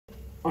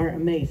are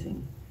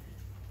amazing.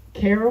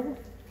 Carol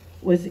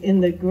was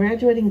in the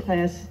graduating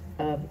class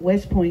of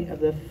West Point, of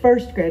the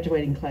first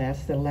graduating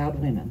class that allowed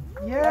women.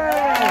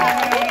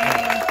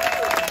 Yeah.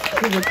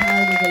 She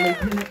retired as a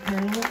lieutenant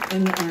colonel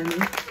in the Army,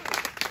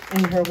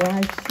 and her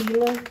wife,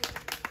 Sheila,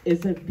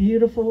 is a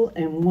beautiful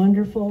and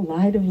wonderful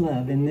light of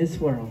love in this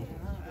world.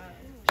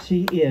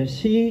 She is.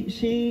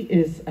 She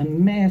is a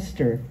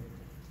master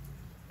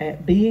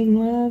at being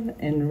love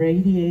and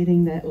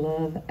radiating that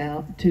love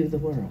out to the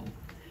world.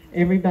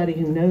 Everybody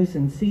who knows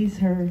and sees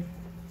her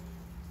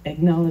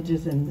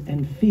acknowledges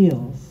and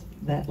feels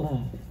that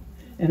love.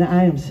 And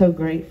I am so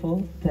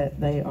grateful that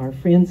they are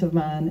friends of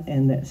mine,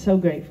 and that so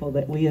grateful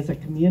that we as a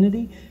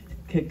community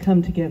could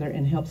come together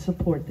and help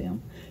support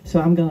them.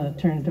 So I'm going to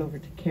turn it over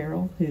to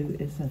Carol, who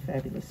is a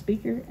fabulous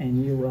speaker,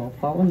 and you will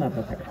fall in love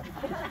with her.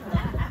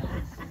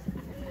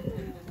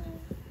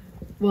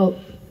 Well,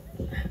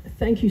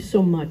 thank you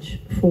so much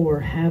for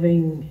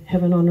having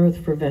Heaven on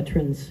Earth for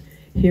Veterans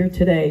here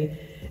today.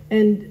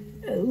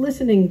 And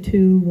listening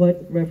to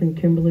what Reverend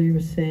Kimberly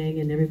was saying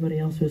and everybody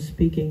else was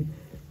speaking,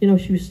 you know,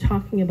 she was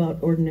talking about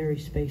ordinary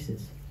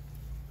spaces.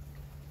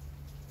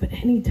 But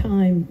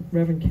anytime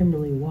Reverend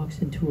Kimberly walks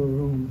into a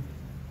room,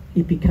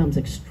 it becomes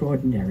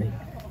extraordinary.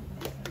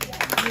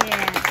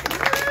 Yeah.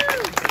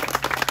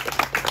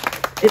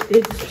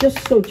 It's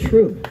just so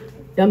true.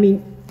 I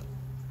mean,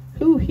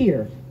 who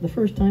here, the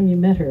first time you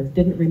met her,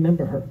 didn't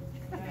remember her?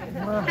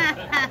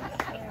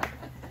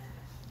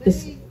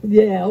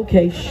 Yeah,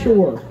 okay,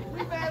 sure.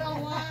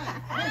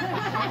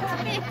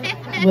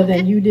 Well,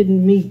 then you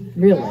didn't meet,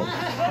 really.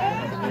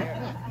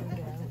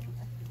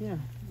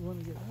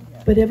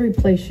 But every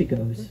place she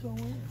goes,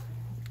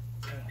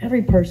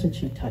 every person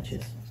she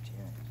touches,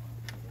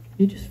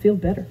 you just feel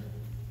better.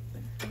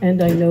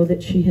 And I know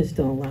that she has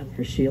done a lot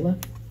for Sheila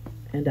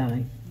and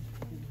I,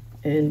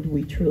 and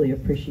we truly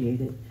appreciate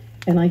it.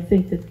 And I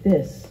think that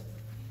this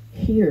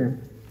here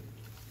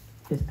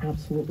is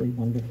absolutely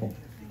wonderful.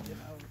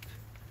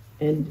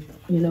 And,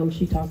 you know,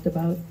 she talked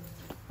about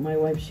my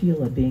wife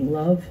Sheila being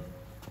love.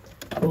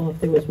 Well, if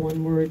there was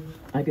one word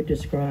I could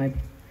describe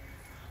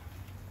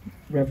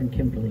Reverend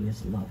Kimberly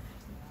is love.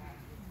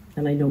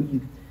 And I know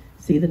you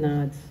see the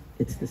nods,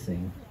 it's the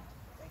same.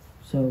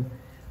 So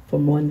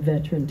from one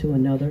veteran to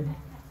another,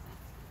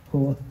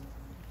 well,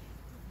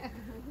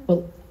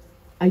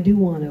 I do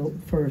want to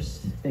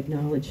first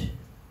acknowledge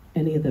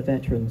any of the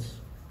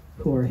veterans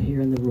who are here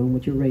in the room.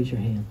 Would you raise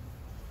your hand?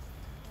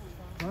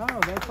 Wow,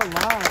 that's a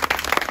lot.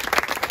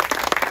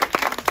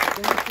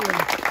 Thank you.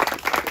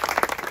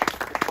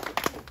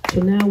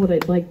 So now what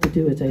I'd like to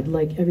do is I'd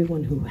like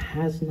everyone who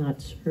has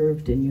not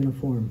served in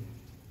uniform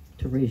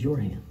to raise your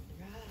hand.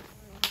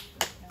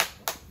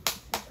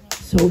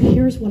 So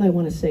here's what I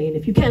want to say, and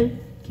if you can,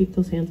 keep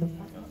those hands up.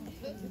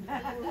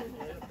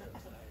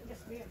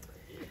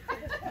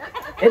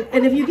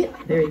 And if you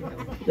get, there you go,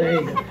 there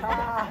you go.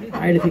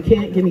 All right, if you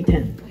can't, give me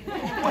 10.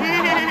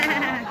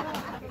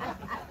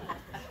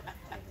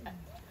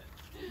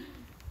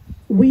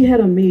 We had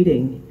a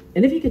meeting,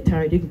 and if you get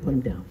tired, you can put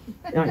them down.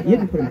 All right, you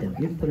can put them down,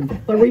 you can put them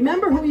down. But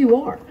remember who you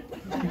are,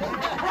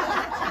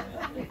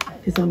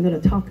 because I'm going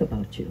to talk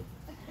about you.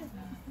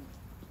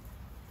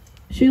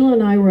 Sheila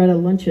and I were at a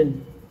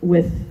luncheon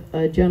with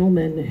a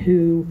gentleman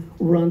who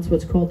runs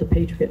what's called the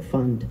Patriot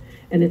Fund,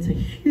 and it's a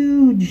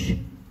huge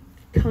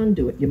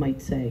conduit, you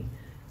might say,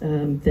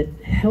 that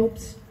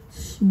helps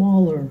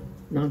smaller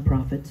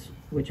nonprofits,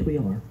 which we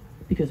are,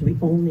 because we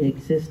only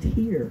exist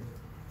here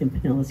in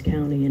Pinellas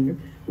County and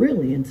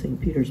really in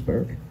St.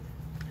 Petersburg.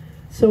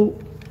 So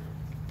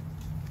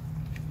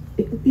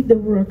there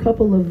were a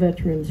couple of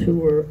veterans who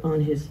were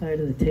on his side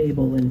of the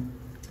table, and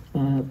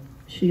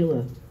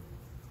Sheila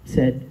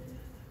said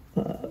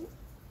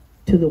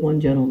to the one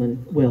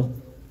gentleman, Will,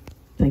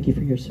 thank you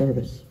for your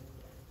service.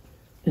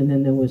 And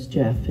then there was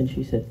Jeff, and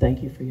she said,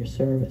 thank you for your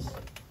service.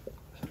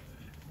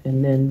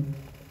 And then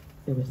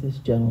there was this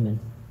gentleman,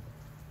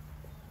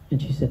 and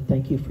she said,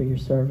 thank you for your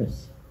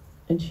service.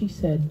 And she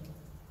said,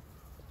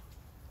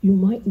 you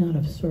might not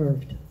have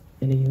served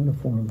in a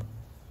uniform,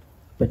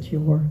 but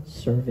you're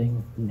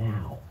serving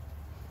now.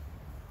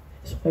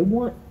 So I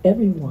want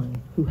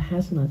everyone who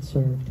has not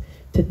served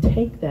to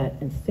take that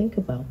and think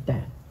about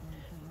that.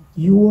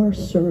 You're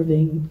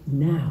serving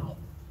now.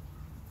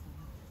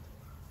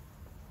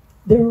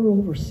 There are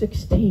over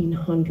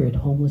 1,600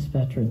 homeless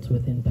veterans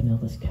within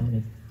Pinellas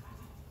County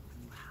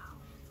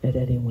at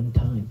any one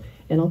time.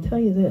 And I'll tell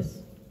you this,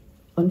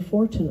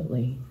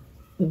 unfortunately,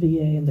 the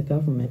VA and the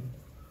government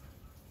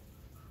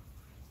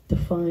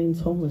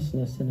defines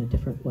homelessness in a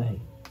different way.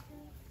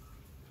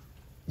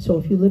 So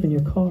if you live in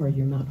your car,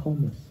 you're not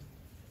homeless.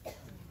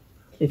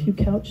 If you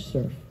couch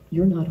surf,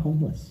 you're not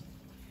homeless.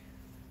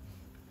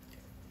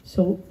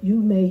 So you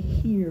may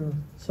hear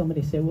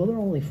somebody say, well, there are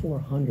only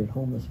 400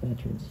 homeless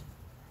veterans.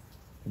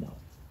 No,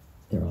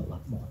 there are a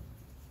lot more.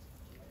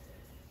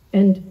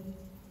 And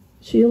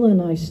Sheila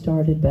and I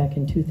started back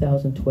in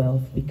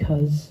 2012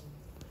 because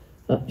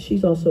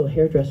she's also a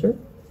hairdresser.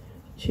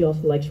 She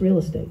also likes real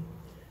estate.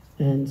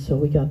 And so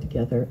we got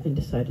together and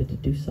decided to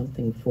do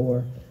something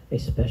for a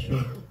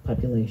special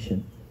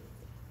population.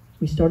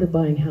 We started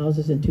buying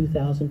houses in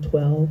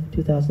 2012,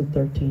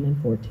 2013,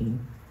 and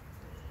 14,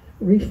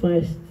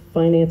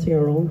 refinancing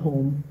our own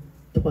home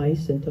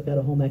twice and took out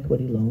a home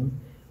equity loan.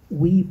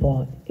 We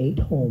bought 8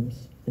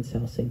 homes in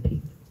South St.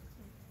 Pete.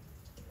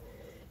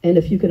 And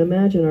if you can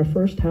imagine, our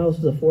first house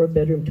was a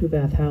 4-bedroom,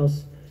 2-bath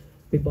house.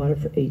 We bought it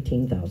for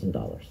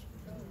 $18,000.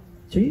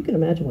 So you can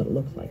imagine what it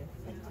looks like.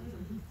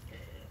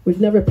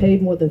 We've never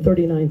paid more than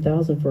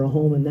 $39,000 for a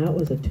home, and that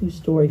was a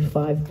 2-story,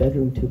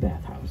 5-bedroom,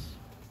 2-bath house.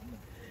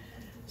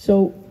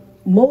 So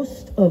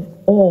most of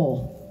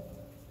all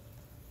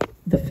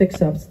the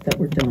fix-ups that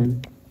were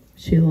done,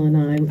 Sheila and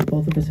I,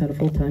 both of us had a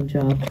full-time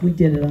job. We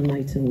did it on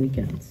nights and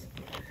weekends.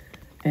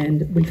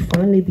 And we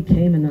finally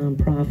became a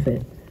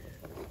nonprofit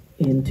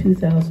in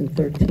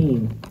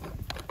 2013.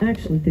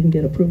 Actually didn't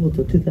get approval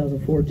till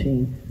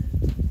 2014,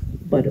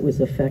 but it was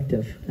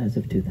effective as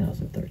of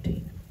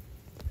 2013.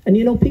 And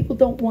you know, people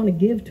don't want to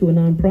give to a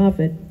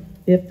nonprofit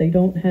if they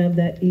don't have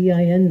that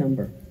EIN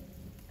number.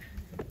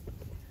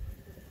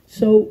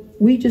 So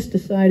we just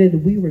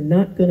decided we were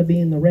not going to be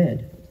in the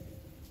red.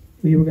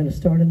 We were going to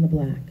start in the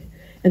black.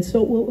 And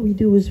so what we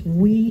do is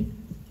we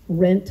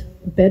rent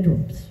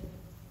bedrooms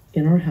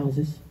in our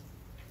houses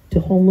to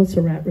homeless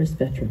or at-risk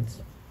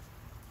veterans.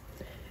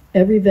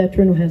 Every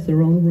veteran who has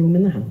their own room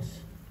in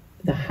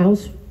the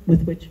house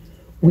with which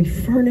we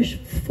furnish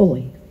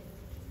fully,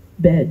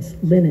 beds,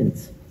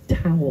 linens,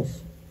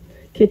 towels,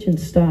 kitchen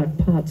stock,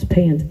 pots,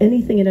 pans,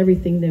 anything and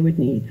everything they would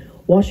need,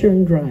 washer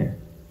and dryer,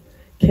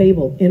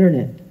 cable,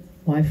 internet,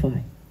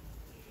 Wi-Fi.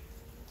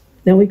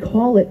 Now we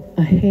call it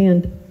a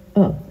hand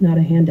up, not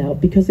a handout,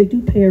 because they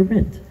do pay a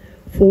rent,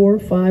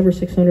 $400, $500, or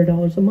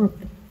 $600 a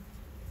month.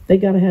 They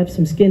got to have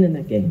some skin in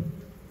that game.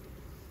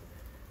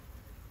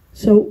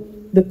 So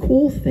the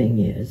cool thing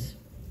is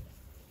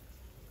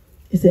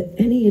that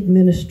any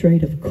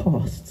administrative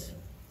costs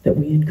that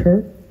we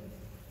incur,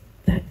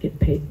 that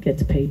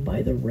gets paid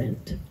by the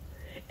rent.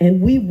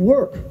 And we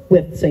work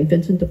with St.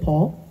 Vincent de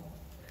Paul,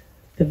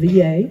 the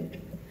VA,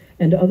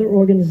 and other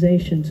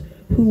organizations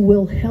who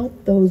will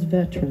help those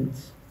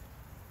veterans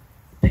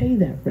pay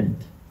that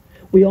rent.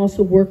 We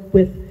also work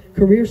with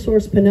Career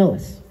Source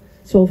Pinellas.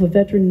 So if a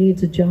veteran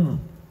needs a job,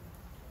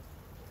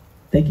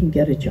 they can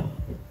get a job.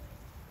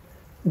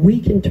 We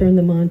can turn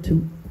them on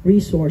to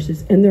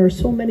resources, and there are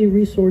so many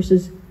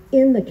resources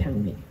in the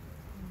county.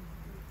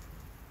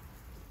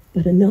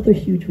 But another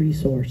huge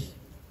resource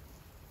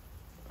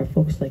are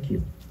folks like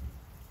you,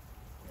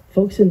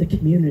 folks in the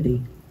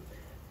community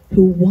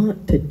who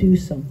want to do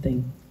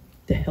something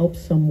to help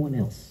someone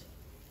else.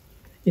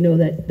 You know,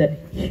 that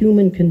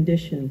human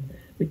condition.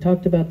 We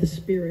talked about the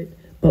spirit,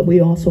 but we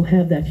also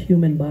have that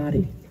human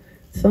body.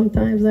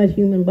 Sometimes that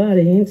human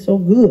body ain't so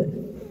good.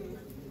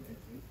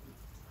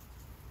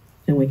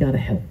 And we got to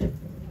help.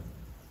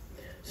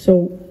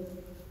 So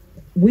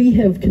we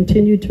have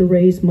continued to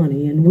raise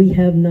money, and we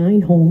have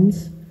 9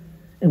 homes,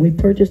 and we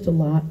purchased a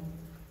lot,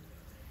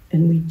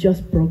 and we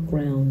just broke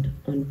ground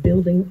on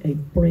building a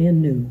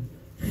brand new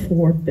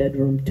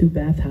 4-bedroom,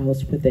 2-bath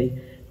house with a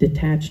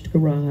detached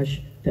garage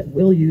that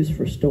we'll use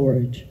for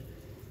storage.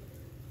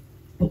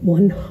 But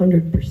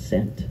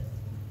 100%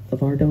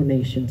 of our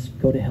donations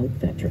go to help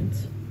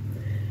veterans.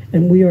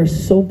 And we are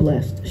so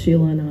blessed,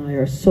 Sheila and I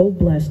are so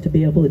blessed to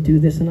be able to do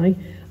this. And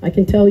I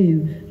can tell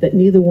you that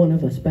neither one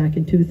of us back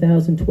in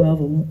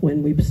 2012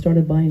 when we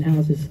started buying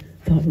houses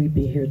thought we'd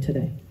be here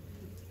today.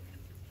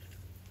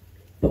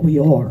 But we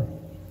are.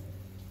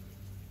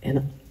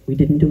 And we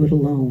didn't do it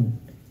alone.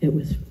 It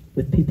was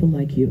with people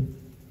like you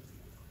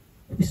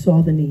who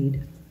saw the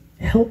need,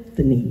 helped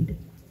the need,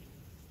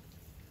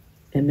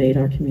 and made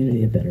our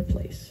community a better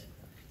place.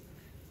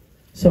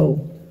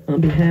 So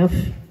on behalf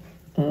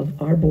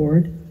of our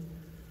board,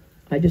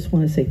 I just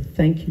want to say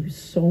thank you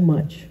so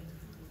much,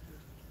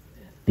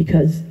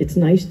 because it's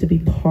nice to be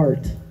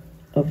part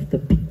of the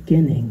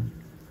beginning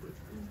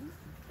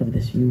of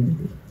this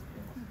unity.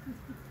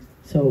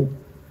 So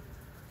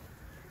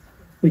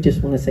we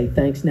just want to say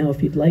thanks. Now,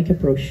 if you'd like a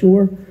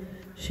brochure,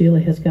 Sheila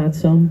has got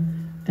some,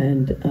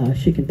 and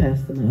she can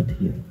pass them out to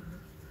you.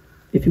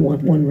 If you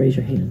want one, raise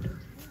your hand.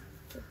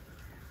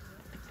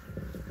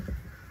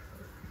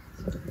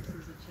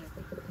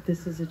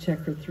 This is a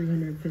check for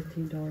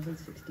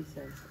 $315.60.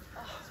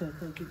 So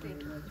thank you very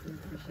much. We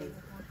appreciate it.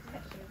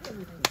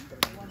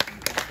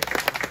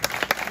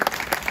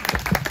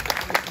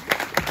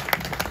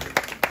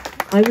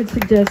 I would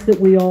suggest that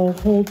we all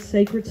hold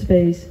sacred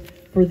space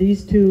for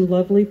these 2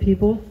 lovely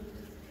people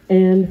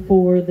and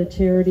for the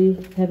charity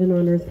Heaven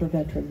on Earth for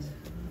Veterans.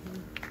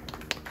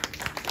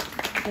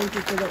 Thank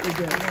you for what you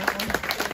do.